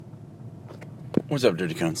What's up,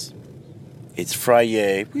 Dirty Cunts? It's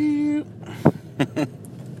Friday.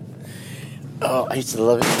 Oh, I used to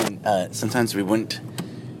love it when sometimes we wouldn't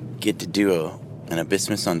get to do an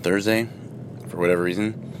Abysmus on Thursday for whatever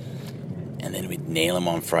reason, and then we'd nail them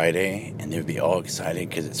on Friday, and they'd be all excited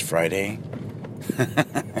because it's Friday.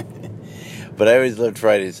 But I always loved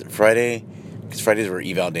Fridays. Because Fridays were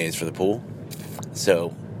eval days for the pool,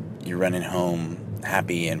 so you're running home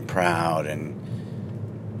happy and proud, and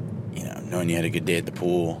knowing you had a good day at the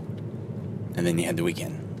pool, and then you had the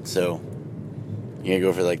weekend. So you gotta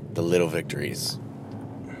go for like the little victories.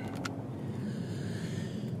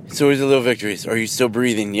 It's always the little victories. Are you still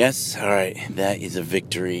breathing? Yes? Alright, that is a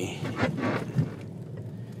victory.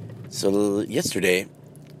 So yesterday,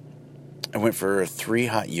 I went for 3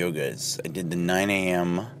 hot yogas. I did the 9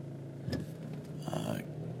 a.m.,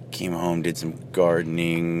 came home, did some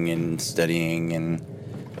gardening and studying and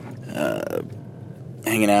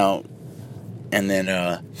hanging out, and then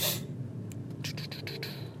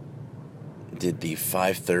did the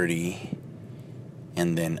 5:30,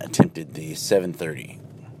 and then attempted the 7:30.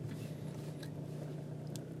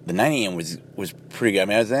 The 9 a.m. was pretty good.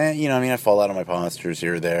 I mean, I fall out of my postures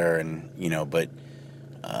here or there, and but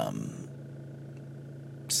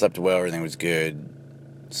slept well. Everything was good,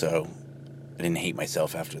 so I didn't hate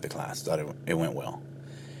myself after the class. Thought it went well.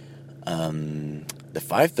 The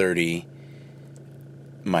 5:30,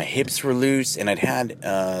 my hips were loose, and I'd had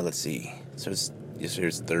let's see. So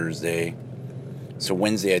yesterday's Thursday. So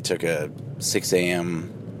Wednesday I took a 6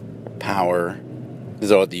 a.m. power. This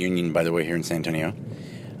is all at the Union, by the way, here in San Antonio.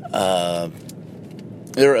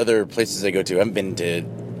 There are other places I go to. I haven't been to,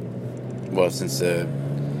 since the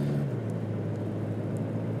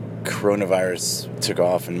coronavirus took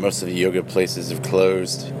off and most of the yoga places have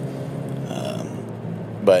closed.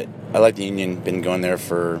 But I like the Union. Been going there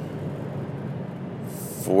for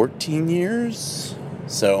 14 years.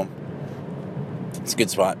 So it's a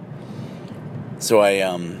good spot. So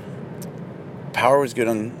power was good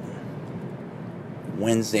on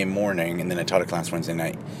Wednesday morning, and then I taught a class Wednesday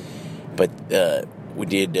night. But we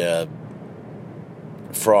did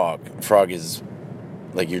frog. Frog is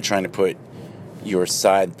like you're trying to put your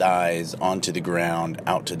side thighs onto the ground,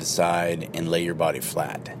 out to the side, and lay your body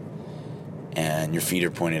flat. And your feet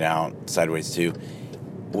are pointed out sideways too.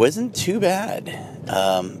 Wasn't too bad.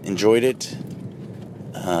 Enjoyed it.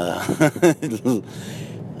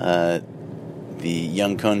 The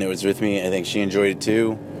young cone that was with me, I think she enjoyed it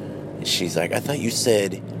too. And she's like, I thought you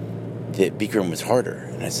said that Bikram was harder.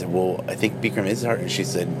 And I said, well, I think Bikram is harder. And she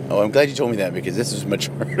said, oh, I'm glad you told me that because this was much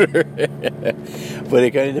harder. But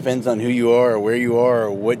it kind of depends on who you are or where you are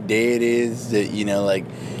or what day it is that, like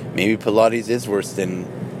maybe Pilates is worse than,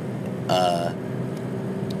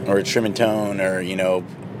 or a trim and tone, or,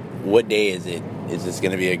 what day is it? Is this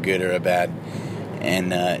going to be a good or a bad? And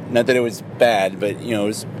not that it was bad, but, it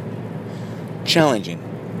was challenging.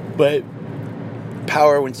 But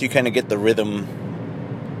power, once you kind of get the rhythm,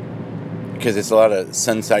 because it's a lot of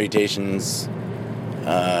sun salutations,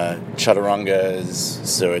 chaturangas,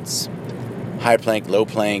 so it's high plank, low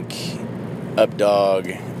plank, up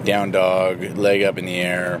dog, down dog, leg up in the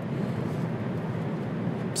air,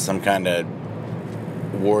 some kind of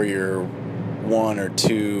warrior 1 or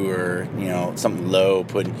 2, or something low,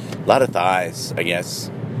 putting a lot of thighs, I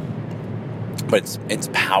guess. But it's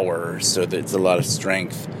power, so that it's a lot of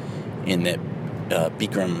strength in that.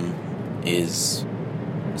 Bikram is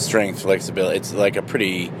strength, flexibility. It's like a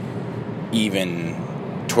pretty even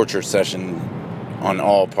torture session on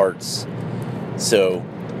all parts. So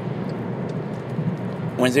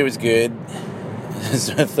Wednesday was good.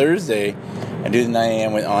 So Thursday, I do the 9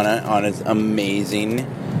 a.m. with Anna. Anna's amazing.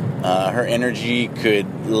 Her energy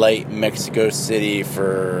could light Mexico City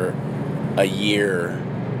for a year.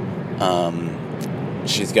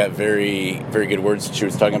 She's got very, very good words. She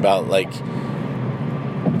was talking about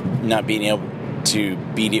not being able to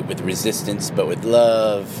beat it with resistance, but with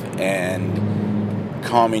love, and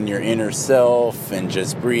calming your inner self, and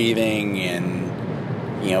just breathing, and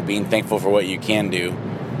being thankful for what you can do.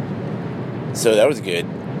 So that was good.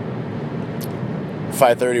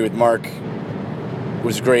 5:30 with Mark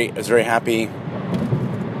was great. I was very happy.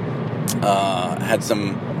 Had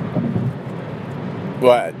some,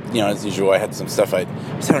 as usual, I had some stuff I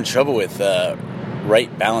was having trouble with.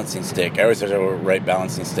 Right balancing stick. I always have a right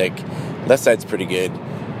balancing stick. Left side's pretty good.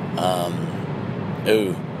 All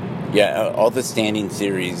the standing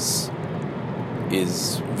series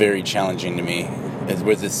is very challenging to me.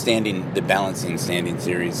 With the balancing standing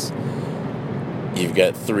series, you've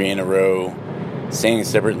got 3 in a row, standing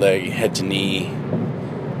separate leg, head to knee,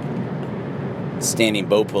 standing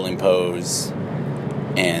bow pulling pose,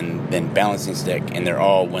 and then balancing stick, and they're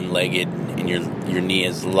all one-legged, and your knee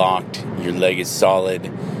is locked, your leg is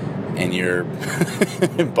solid, and your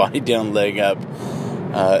body down, leg up.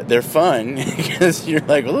 They're fun because you're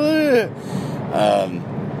like,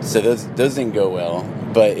 so those didn't go well,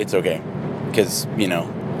 but it's okay because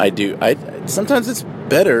I sometimes it's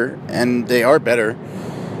better, and they are better,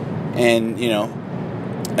 and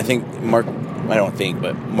I think Mark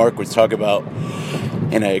would talk about,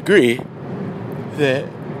 and I agree, that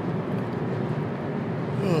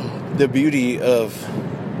the beauty of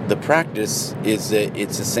the practice is that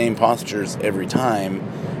it's the same postures every time,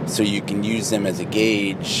 so you can use them as a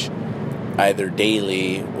gauge either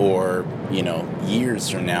daily or years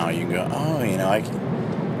from now. You can go,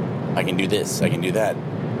 I can do this, I can do that.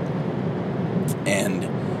 And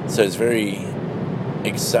so it's very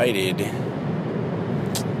excited.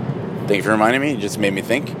 Thank you for reminding me. It just made me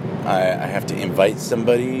think I have to invite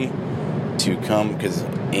somebody to come, because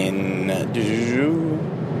in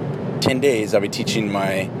 10 days I'll be teaching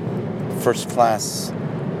my first class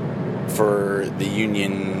for the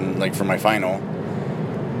union, like for my final,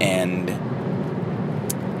 and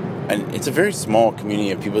it's a very small community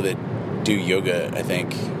of people that do yoga, I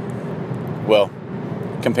think. Well,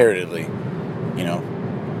 comparatively,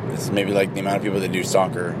 it's maybe like the amount of people that do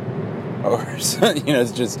soccer, or it's not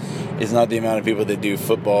the amount of people that do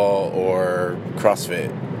football or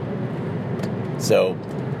CrossFit. So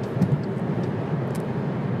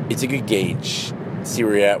it's a good gauge. See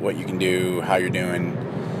where you're at, what you can do, how you're doing.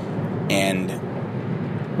 And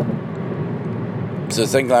so the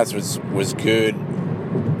second class was good.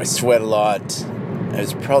 I sweat a lot. I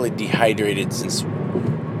was probably dehydrated since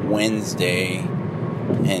Wednesday,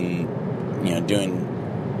 and doing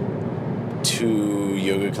 2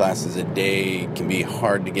 yoga classes a day can be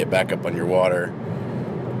hard to get back up on your water.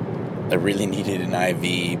 I really needed an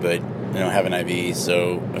IV, but I don't have an IV,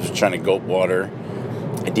 so I was trying to gulp water.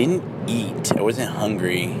 I didn't eat. I wasn't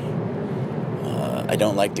hungry. I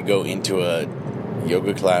don't like to go into a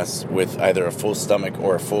yoga class with either a full stomach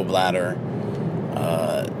or a full bladder.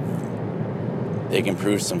 They can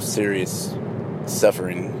prove some serious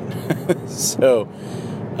suffering. So,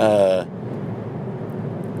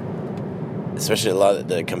 especially a lot of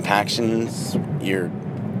the compactions, you're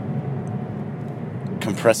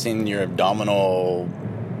compressing your abdominal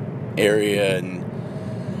area, and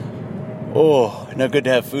not good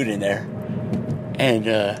to have food in there. And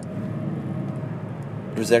there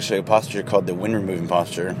was actually a posture called the wind removing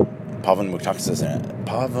posture,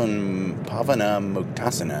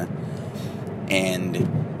 Pavanamuktasana, and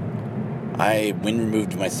I wind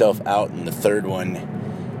removed myself out in the third one.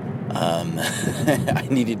 I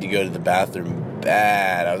needed to go to the bathroom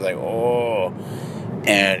bad. I was like,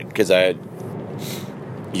 and because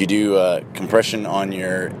you do compression on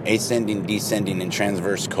your ascending, descending, and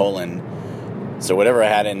transverse colon. So whatever I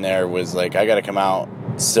had in there was like, I got to come out.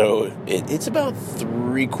 So it's about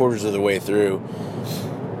 3/4 of the way through.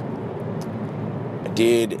 I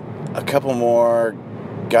did a couple more,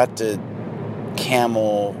 got to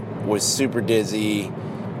camel, was super dizzy,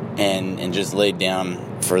 and just laid down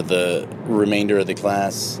for the remainder of the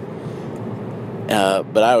class.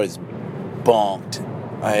 But I was bonked.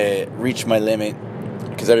 I reached my limit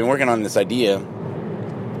because I've been working on this idea.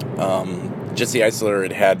 Jesse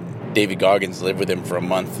Eisler had David Goggins live with him for a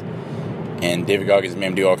month, and David Goggins made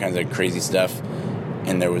him do all kinds of crazy stuff.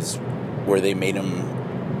 And there was where they made him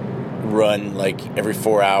run like every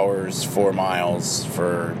 4 hours, 4 miles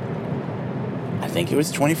for, I think it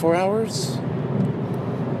was 24 hours.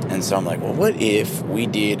 And so I'm like, well, what if we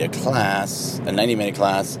did a class, a 90-minute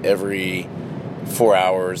class every 4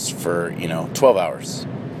 hours for, 12 hours,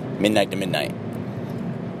 midnight to midnight.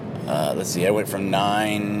 Let's see, I went from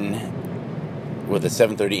 9, the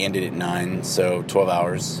 7:30 ended at 9, so 12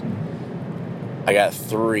 hours. I got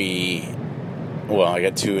 2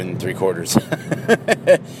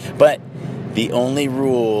 3/4. But the only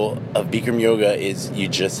rule of Bikram yoga is you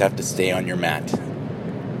just have to stay on your mat.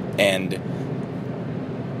 And,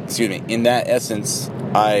 in that essence,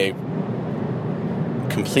 I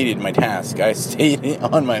completed my task. I stayed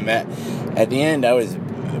on my mat. At the end, I was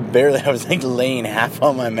like laying half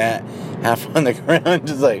on my mat, half on the ground,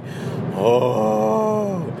 just like,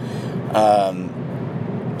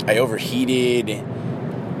 I overheated.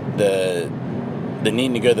 The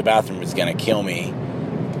needing to go to the bathroom was going to kill me.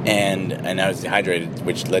 And I was dehydrated,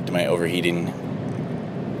 which led to my overheating.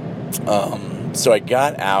 So I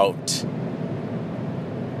got out,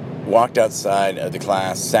 walked outside of the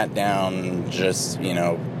class, sat down just,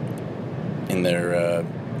 in their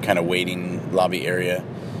kind of waiting lobby area.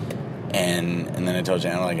 And then I told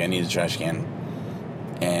Jan, I need a trash can.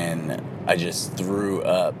 And I just threw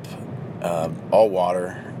up all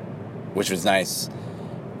water, which was nice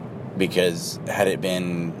because had it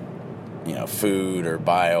been, food or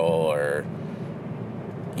bile or,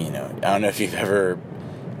 I don't know if you've ever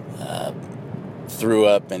threw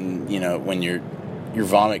up and, when your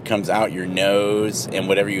vomit comes out your nose and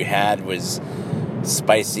whatever you had was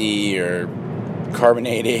spicy or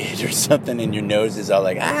carbonated or something and your nose is all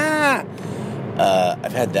like, ah!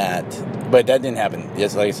 I've had that, but that didn't happen.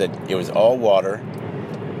 Just like I said, it was all water,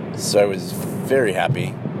 so I was very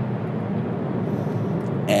happy.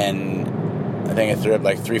 And I think I threw up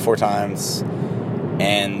like 3-4 times,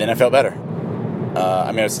 and then I felt better.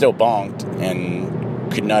 I was still bonked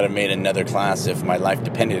and could not have made another class if my life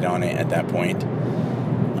depended on it at that point.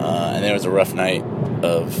 And then it was a rough night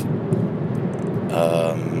of,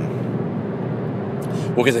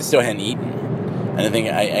 because I still hadn't eaten. And I think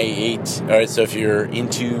I ate. Alright, so if you're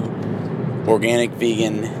into organic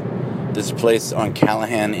vegan, there's a place on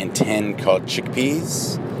Callahan in 10 called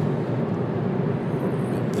Chickpeas.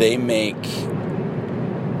 They make,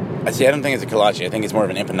 I don't think it's a kolache. I think it's more of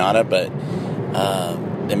an empanada, but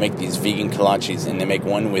they make these vegan kolaches, and they make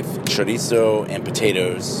one with chorizo and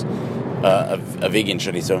potatoes, a vegan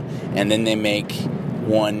chorizo, and then they make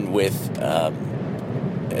one with,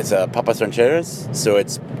 it's a papas rancheras, so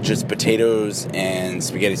it's just potatoes and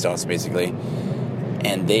spaghetti sauce, basically,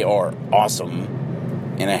 and they are awesome.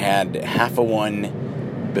 And I had half of one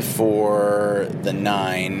before the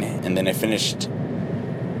 9, and then I finished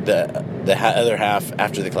the other half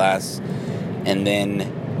after the class, and then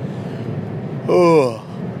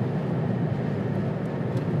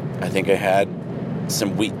I think I had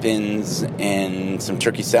some wheat thins and some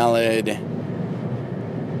turkey salad,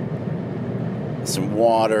 some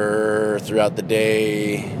water throughout the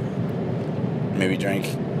day, maybe drank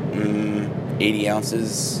 80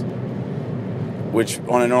 ounces, which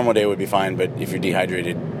on a normal day would be fine, but if you're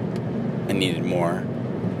dehydrated, I needed more.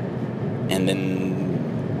 And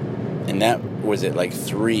that was at like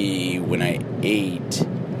 3 when I ate,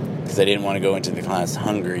 because I didn't want to go into the class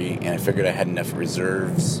hungry, and I figured I had enough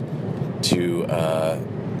reserves to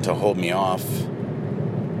hold me off.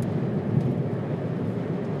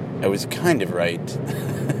 I was kind of right.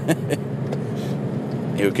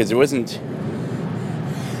 Because it wasn't...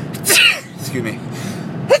 Excuse me.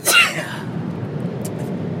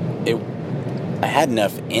 I had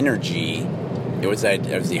enough energy. I was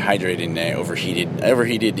dehydrated and I overheated. I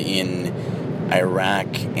overheated in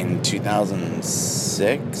Iraq in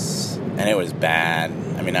 2006, and it was bad.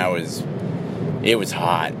 It was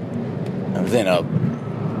hot. I was in a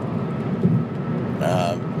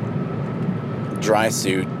dry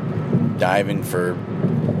suit, diving for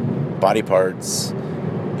body parts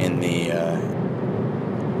in the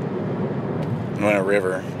Nuena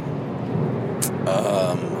River.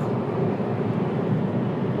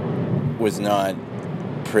 Was not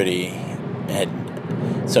pretty.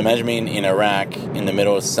 So imagine being in Iraq in the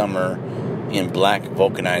middle of summer in black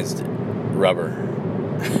vulcanized rubber.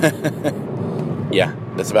 Yeah,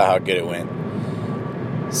 that's about how good it went.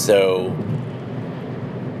 So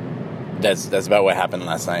that's about what happened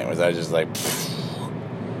last night. Was I just like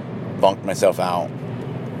bonked myself out.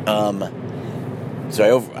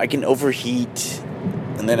 So I can overheat,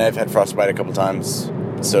 and then I've had frostbite a couple times.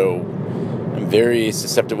 So I'm very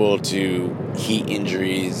susceptible to heat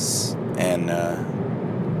injuries, and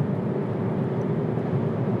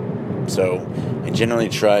so I generally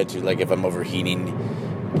try to, like, if I'm overheating,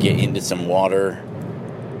 get into some water.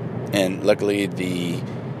 And luckily the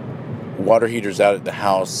water heater's out at the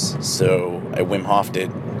house, so I Wim Hof'd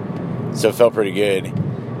it, so it felt pretty good.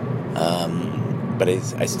 But I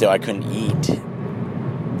couldn't eat.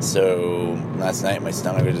 So last night my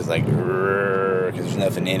stomach was just like, because there's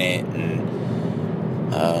nothing in it, and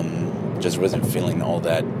just wasn't feeling all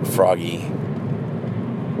that froggy.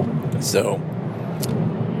 So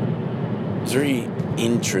it's very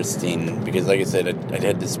interesting because, like I said, I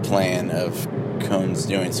had this plan of Cone's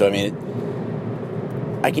doing. So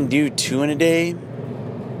I can do 2 in a day,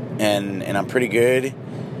 and I'm pretty good.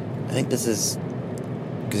 I think this is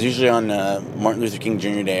because usually on Martin Luther King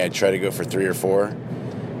Jr. Day I try to go for 3 or 4,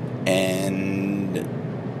 and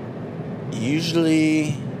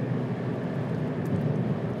usually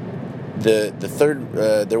the third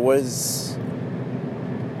there was, I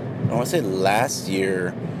want to say last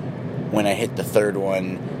year when I hit the third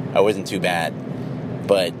one I wasn't too bad,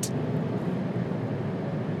 but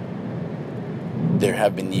there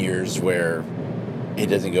have been years where it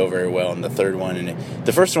doesn't go very well in the third one. And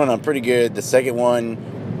the first one I'm pretty good. The second one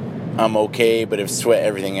I'm okay, but I've sweat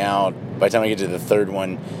everything out. By the time I get to the third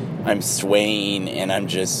one, I'm swaying and I'm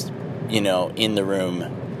just, in the room.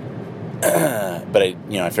 But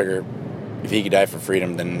I figure if he could die for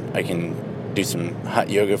freedom, then I can do some hot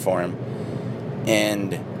yoga for him.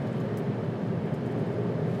 And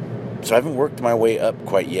so I haven't worked my way up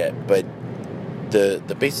quite yet, but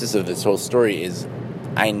the basis of this whole story is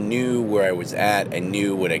I knew where I was at, I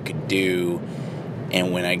knew what I could do,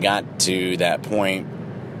 and when I got to that point,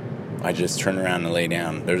 I just turned around and lay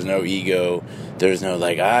down. There's no ego, there's no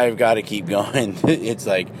I've got to keep going. It's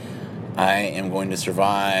I am going to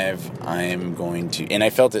survive, I am going to, and I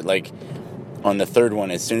felt it on the third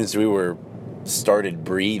one, as soon as we started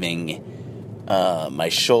breathing, my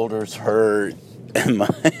shoulders hurt, and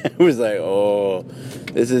I was oh,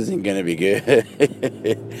 this isn't going to be good.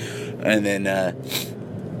 And then I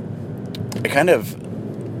kind of,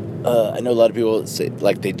 I know a lot of people say,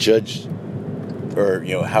 they judge, or,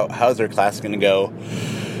 how's their class going to go?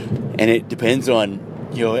 And it depends on,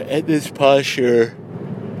 at this posture,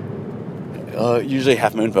 usually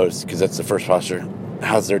half moon pose, because that's the first posture.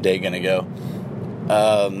 How's their day going to go?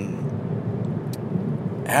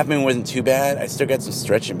 Half moon wasn't too bad. I still got some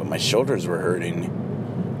stretching, but my shoulders were hurting.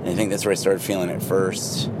 And I think that's where I started feeling it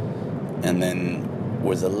first. And then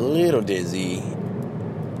was a little dizzy.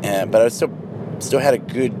 But I was still had a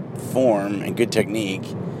good form and good technique.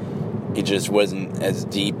 It just wasn't as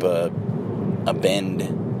deep a bend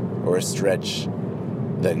or a stretch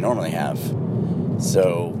that I normally have.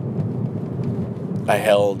 So I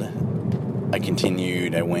held, I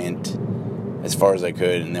continued, I went as far as I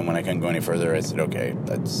could, and then when I couldn't go any further, I said, okay,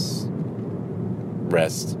 let's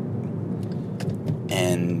rest.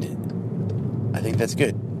 And I think that's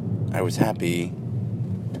good. I was happy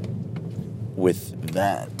with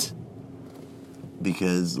that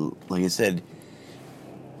because, like I said,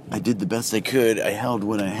 I did the best I could. I held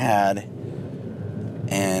what I had,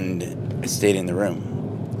 and I stayed in the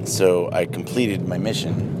room. So I completed my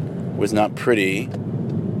mission. It was not pretty,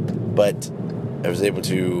 but I was able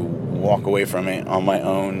to walk away from it on my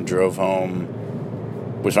own, drove home,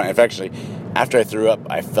 was fine. Actually, after I threw up,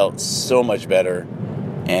 I felt so much better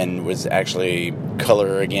and was actually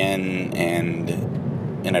color again,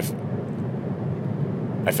 and I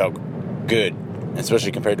felt good,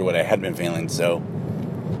 especially compared to what I had been feeling. So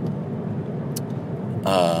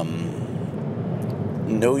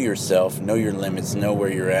know yourself, know your limits, know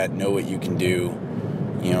where you're at, know what you can do.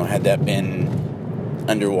 Had that been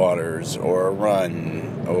underwaters or a run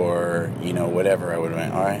or, whatever, I would have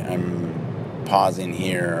been, all right, I'm pausing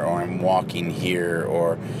here, or I'm walking here,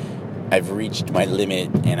 or I've reached my limit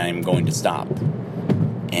and I'm going to stop.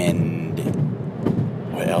 And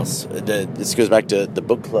what else? This goes back to the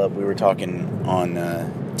book club we were talking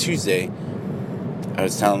on Tuesday. I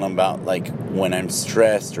was telling them about, when I'm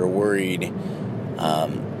stressed or worried,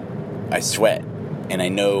 I sweat. And I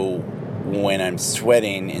know when I'm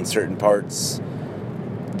sweating in certain parts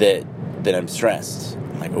that I'm stressed.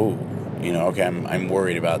 I'm like, oh, okay, I'm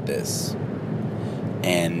worried about this.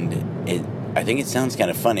 And I think it sounds kind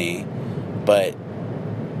of funny, but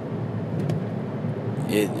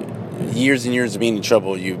years and years of being in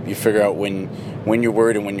trouble, you figure out when you're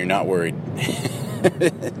worried and when you're not worried.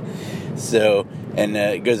 So, and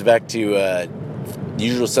it goes back to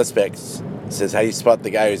Usual Suspects. It says, how do you spot the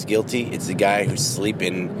guy who's guilty? It's the guy who's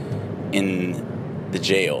sleeping in the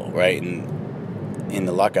jail, right? In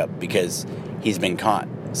the lockup, because he's been caught.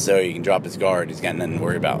 So he can drop his guard. He's got nothing to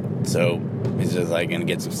worry about. So he's just going to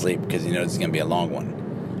get some sleep because he knows it's going to be a long one.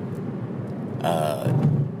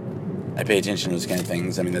 I pay attention to those kind of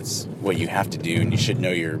things. I mean, that's what you have to do, and you should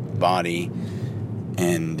know your body.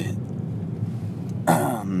 And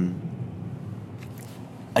I'll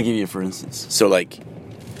give you a for instance. So,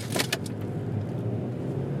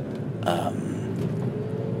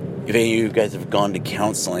 if any of you guys have gone to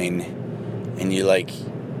counseling and you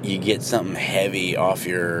get something heavy off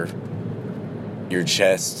your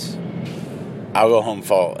chest, I'll go home,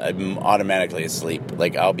 I'm automatically asleep.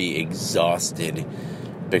 I'll be exhausted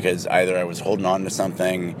because either I was holding on to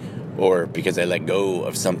something or because I let go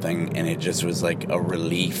of something, and it just was like a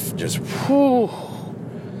relief, just whew.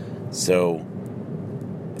 So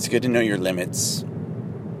it's good to know your limits.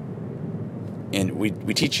 And we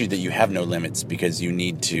teach you that you have no limits because you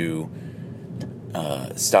need to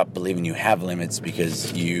stop believing you have limits,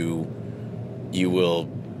 because you will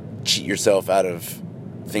cheat yourself out of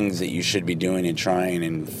things that you should be doing and trying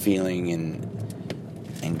and feeling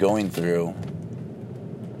and going through.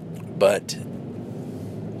 But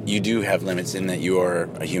you do have limits in that you are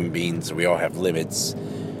a human being, so we all have limits.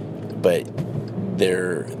 But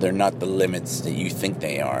they're not the limits that you think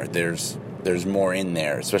they are. There's more in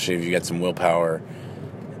there, especially if you got some willpower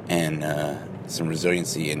and some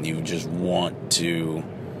resiliency, and you just want to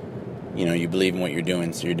you believe in what you're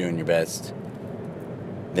doing, so you're doing your best,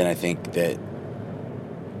 then I think that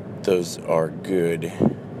those are good.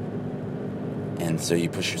 And so you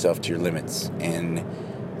push yourself to your limits. And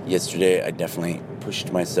yesterday, I definitely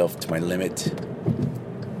pushed myself to my limit.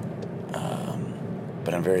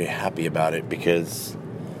 But I'm very happy about it because,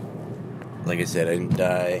 like I said, I didn't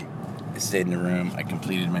die. I stayed in the room. I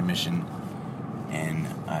completed my mission. And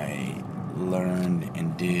I learned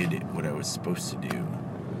and did what I was supposed to do.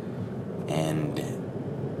 And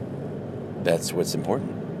that's what's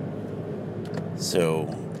important. So,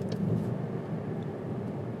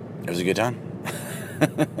 it was a good time.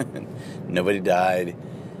 Nobody died.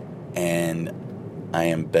 And I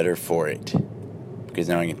am better for it. Because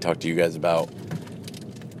now I can talk to you guys about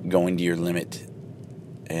going to your limit.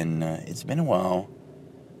 And it's been a while.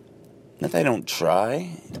 Not that I don't try.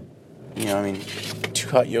 2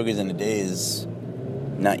 hot yogas in a day is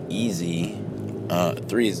not easy.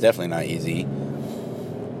 3 is definitely not easy.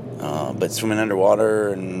 But swimming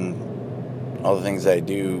underwater and all the things that I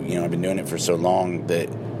do, I've been doing it for so long that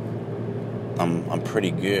I'm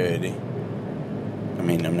pretty good.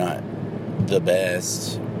 I'm not the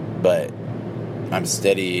best, but I'm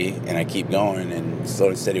steady and I keep going, and slow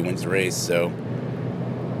and steady wins the race. So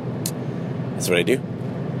that's what I do,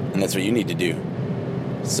 and that's what you need to do.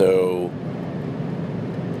 So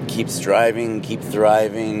keep striving, keep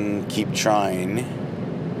thriving, keep trying.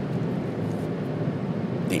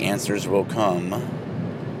 The answers will come,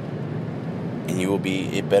 and you will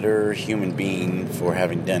be a better human being for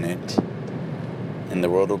having done it, and the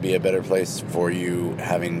world will be a better place for you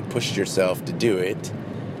having pushed yourself to do it.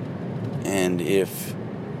 And if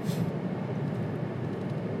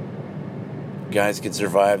guys could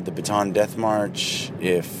survive the Bataan Death March,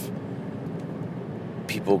 if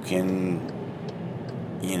people can,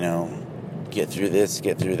 get through this,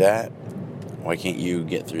 get through that, why can't you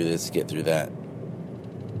get through this, get through that?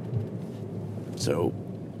 So,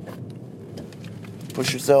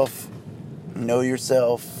 push yourself, know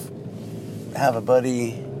yourself, have a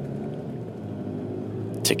buddy,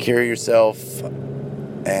 take care of yourself,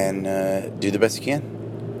 and do the best you can.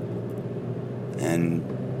 And,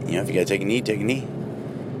 if you gotta take a knee, take a knee.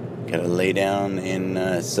 Gotta lay down in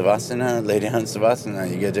Savasana, lay down in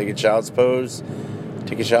Savasana. You gotta take a child's pose,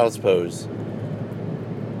 take a child's pose.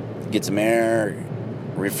 Get some air,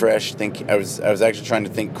 refresh, think. I was actually trying to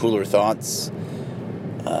think cooler thoughts,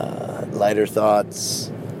 lighter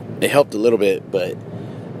thoughts. It helped a little bit, but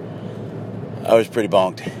I was pretty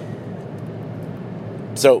bonked.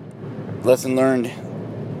 So, lesson learned.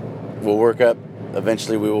 We'll work up.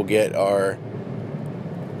 Eventually we will get our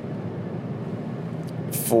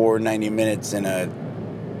 490 minutes in a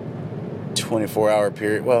 24-hour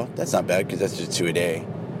period. Well, that's not bad because that's just 2 a day.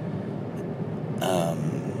 I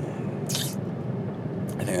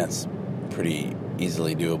think that's pretty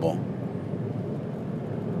easily doable.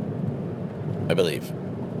 I believe.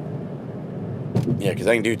 Yeah, because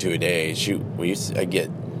I can do 2 a day. Shoot, I get...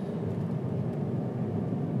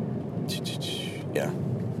 Yeah.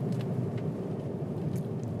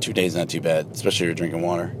 2 days not too bad, especially if you're drinking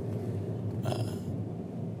water.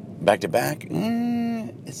 Back to back,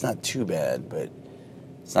 it's not too bad, but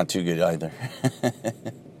it's not too good either.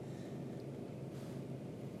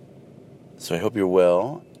 So I hope you're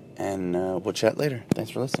well, and we'll chat later.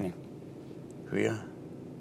 Thanks for listening. Hoo-yah.